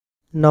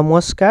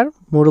নমস্কাৰ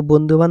মোৰ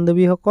বন্ধু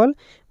বান্ধৱীসকল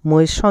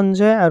মই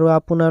সঞ্জয় আৰু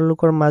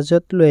আপোনালোকৰ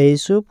মাজত লৈ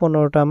আহিছো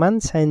 15টা মান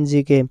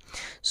সাইনজিকে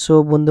সো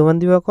বন্ধু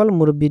বান্ধৱীসকল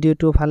মোৰ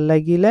ভিডিওটো ভাল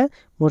লাগিলে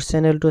মোৰ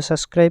চেনেলটো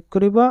সাবস্ক্ৰাইব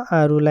কৰিব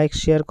আৰু লাইক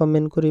শেয়াৰ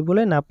কমেন্ট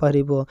কৰিবলৈ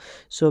নাপাহৰিব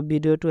সো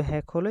ভিডিওটো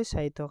শেষলৈ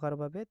চাই থকাৰ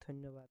বাবে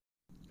ধন্যবাদ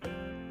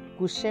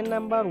কোৱেশ্চন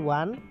নাম্বাৰ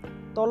 1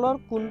 তলৰ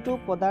কোনটো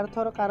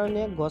পদাৰ্থৰ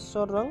কাৰণে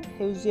গছৰ ৰং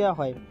সেউজীয়া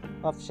হয়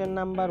Option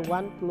number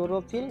 1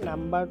 chlorophyll,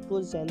 number 2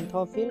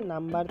 xanthophyll,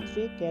 number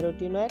 3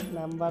 carotenoid,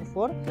 number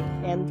 4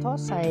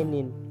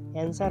 anthocyanin.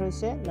 Answer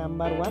is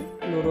number 1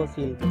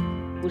 chlorophyll.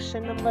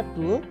 Question number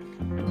 2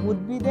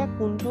 উদ্ভিদে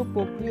কোনটো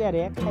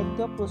প্ৰক্ৰিয়াৰে খাদ্য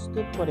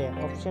প্ৰস্তুত কৰে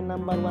Option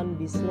number 1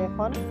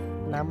 বিশ্লেষণ,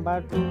 number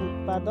 2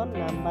 উৎপাদন,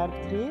 number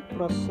 3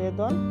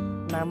 প্ৰচ্ছেদন,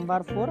 number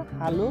 4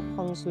 হালু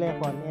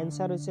সংশ্লেষণ.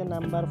 Answer is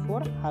number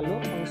 4 হালু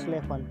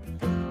সংশ্লেষণ.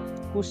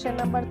 Question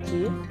number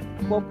 3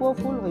 কপৌ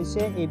ফুল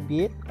হৈছে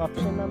এবিধ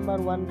Option number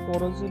 1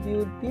 পৰজীৱী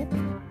উদ্ভিদ,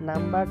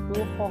 number 2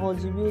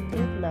 সহজীৱী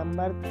উদ্ভিদ,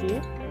 number 3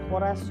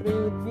 পৰাশ্ৰয়ী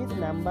উদ্ভিদ,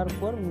 number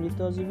 4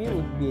 মৃতজীৱী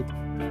উদ্ভিদ.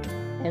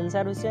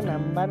 Answer হৈছে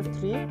number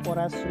 3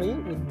 পৰাশ্ৰয়ী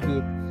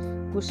উদ্ভিদ.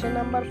 Question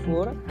number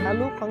 4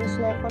 হালু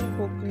সংশ্লেষণ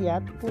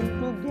প্ৰক্ৰিয়াত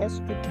কোনটো গেছ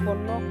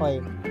উৎপন্ন হয়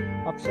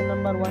Option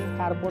number 1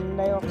 কাৰ্বন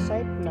ডাই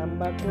oxide,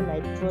 number 2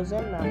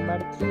 nitrogen, number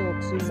 3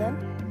 oxygen,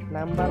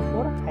 number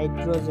 4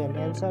 hydrogen.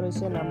 Answer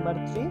হৈছে number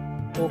 3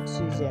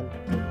 অক্সিজেন.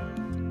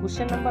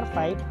 Question number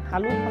 5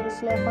 হালু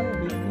সংশ্লেষণ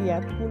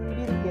বিক্ৰিয়াত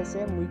কোনবিধ গেছে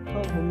মুখ্য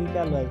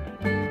ভূমিকা লয়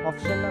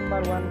Option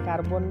number 1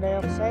 কাৰ্বন ডাই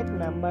oxide,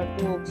 number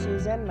 2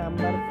 oxygen,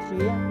 number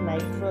 3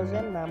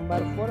 nitrogen, number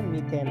 4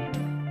 methane.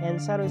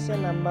 Answer হৈছে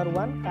number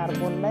 1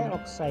 কাৰ্বন ডাই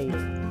অক্সাইড.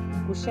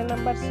 Question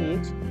number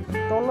 6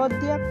 তলত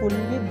দিয়া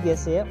কোনবিধ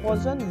গেছে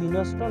ওজন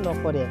বিনষ্ট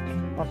নকৰে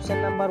Option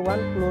number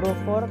 1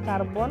 ক্লোৰোফ্লোৰ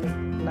carbon,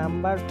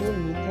 number 2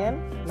 methane,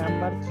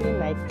 number 3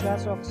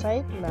 nitrous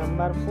oxide,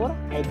 number 4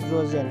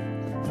 hydrogen.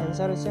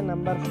 Answer হৈছে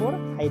number 4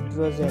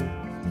 হাইড্ৰজেন.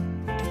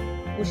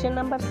 Question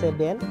number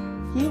 7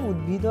 কি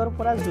উদ্ভিদৰ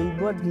পৰা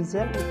জৈৱ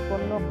ডিজেল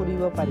উৎপন্ন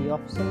কৰিব পাৰি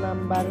Option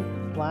number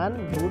 1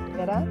 বুট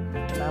এৰা,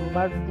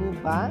 number 2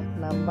 বাঁহ,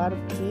 number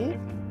 3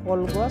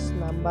 কলগছ,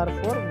 number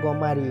 4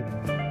 গমাৰি.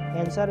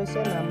 Answer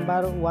হৈছে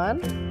number 1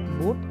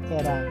 বুট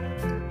এৰা.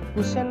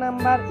 Question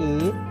number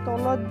 8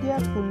 তলত দিয়া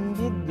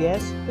কোনবিধ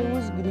গেছ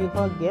সেউজ গৃহ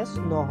গেছ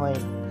নহয়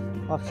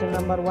Option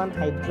number 1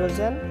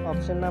 hydrogen,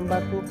 Option number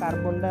 2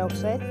 carbon ডাই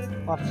oxide,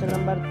 Option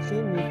number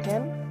 3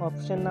 methane,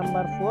 Option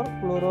number 4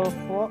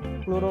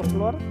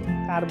 ক্লোৰোফ্লোৰ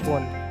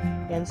carbon.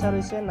 Answer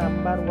হৈছে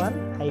number 1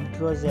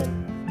 hydrogen.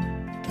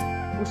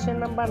 Question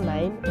number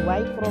 9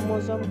 Y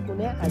chromosome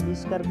কোনে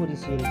আৱিষ্কাৰ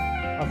কৰিছিল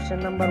Option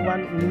number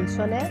 1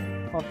 উইলছনে,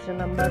 Option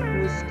number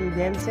 2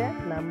 ষ্টিভেন্সে,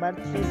 number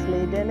 3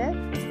 স্লেডেনে,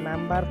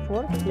 number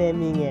 4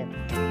 ফ্লেমিঙে.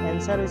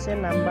 Answer হৈছে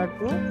number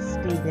 2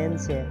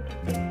 ষ্টিভেন্সে.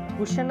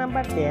 Question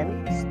number 10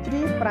 স্ত্ৰী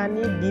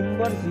প্ৰাণী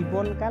ডিম্বৰ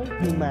জীৱনকাল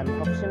কিমান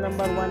Option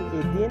number 1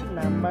 এদিন,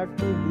 number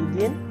 2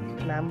 দুদিন,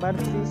 number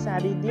 3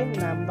 4 দিন,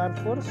 number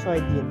 4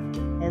 6 দিন.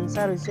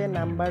 Answer হৈছে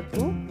number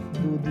 2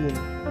 দুদিন.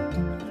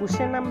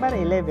 Question number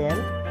 11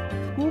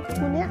 কুক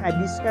কোনে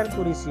আৱিষ্কাৰ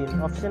কৰিছিল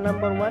Option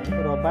number 1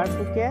 Robert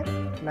কুকে,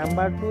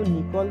 number 2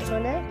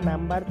 নিকলছনে,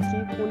 number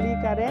 3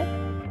 কুলিকাৰে,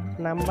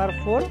 number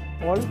 4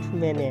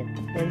 অল্টমেনে.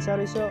 Answer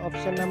হৈছে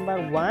Option number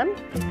 1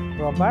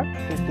 Robert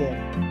কুকে.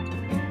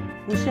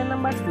 Question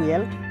number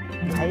 12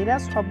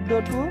 virus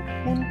শব্দটো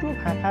কোনটো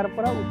ভাষাৰ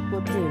পৰা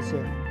উৎপত্তি হৈছে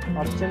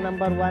Option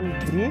number 1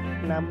 গ্ৰীক,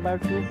 number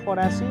 2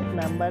 ফৰাচী,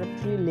 number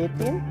 3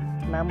 Latin,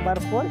 number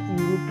 4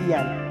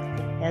 European.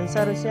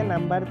 Answer হৈছে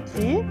number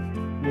 3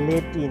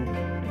 Latin.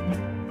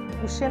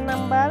 Question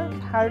number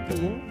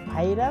 13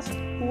 virus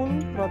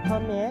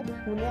প্ৰথমে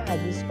কোনে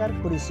আৱিষ্কাৰ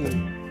কৰিছিল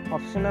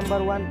Option number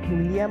 1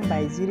 William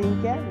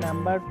বাইজিৰিংকে,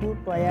 number 2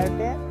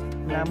 টয়াৰ্টে,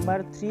 number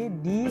 3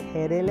 D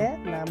হেৰেলে,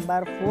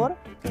 number 4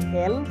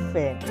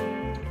 এলফে.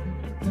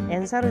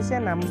 Answer হৈছে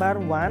number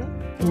 1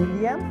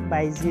 William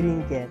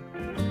বাইজিৰিংকে.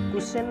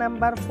 Question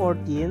number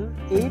 14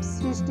 AIDS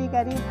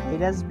সৃষ্টিকাৰী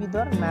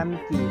ভাইৰাছবিধৰ নাম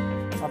কি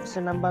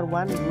Option number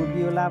 1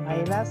 ৰুবিওলা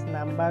virus,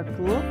 number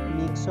 2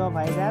 myxo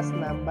virus,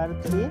 number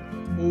 3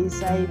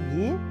 HIV,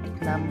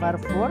 number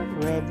 4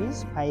 rabies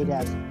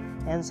virus.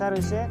 Answer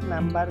হৈছে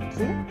number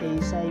 3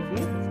 HIV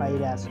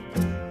virus.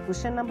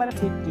 Question number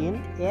 15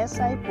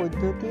 SI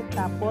পদ্ধতিৰ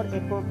তাপৰ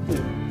একক কি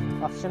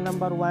Option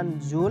number 1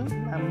 জুল,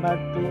 number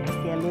 2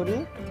 calorie,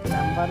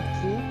 number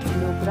 3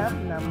 kilogram,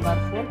 number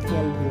 4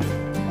 kelvin.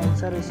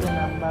 Answer হৈছে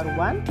number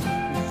 1